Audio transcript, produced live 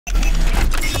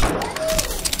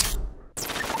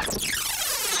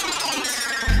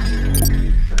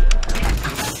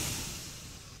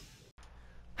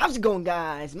it going,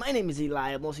 guys? My name is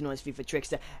Eli, mostly known as FIFA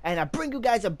Trickster, and I bring you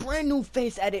guys a brand new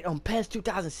face edit on PES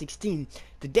 2016.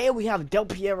 Today we have Del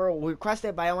Piero,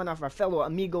 requested by one of our fellow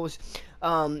amigos,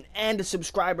 and a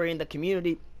subscriber in the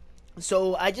community.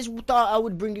 So I just thought I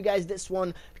would bring you guys this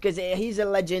one because he's a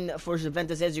legend for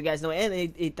Juventus, as you guys know, and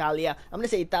Italia. I'm gonna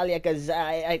say Italia because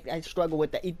I struggle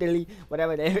with the Italy,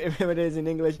 whatever it is in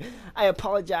English. I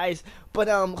apologize, but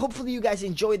hopefully you guys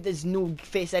enjoyed this new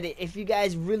face edit. If you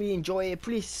guys really enjoy it,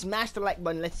 please smash the like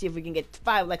button. Let's see if we can get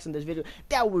 5 likes on this video.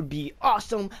 That would be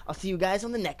awesome. I'll see you guys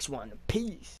on the next one.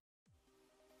 Peace.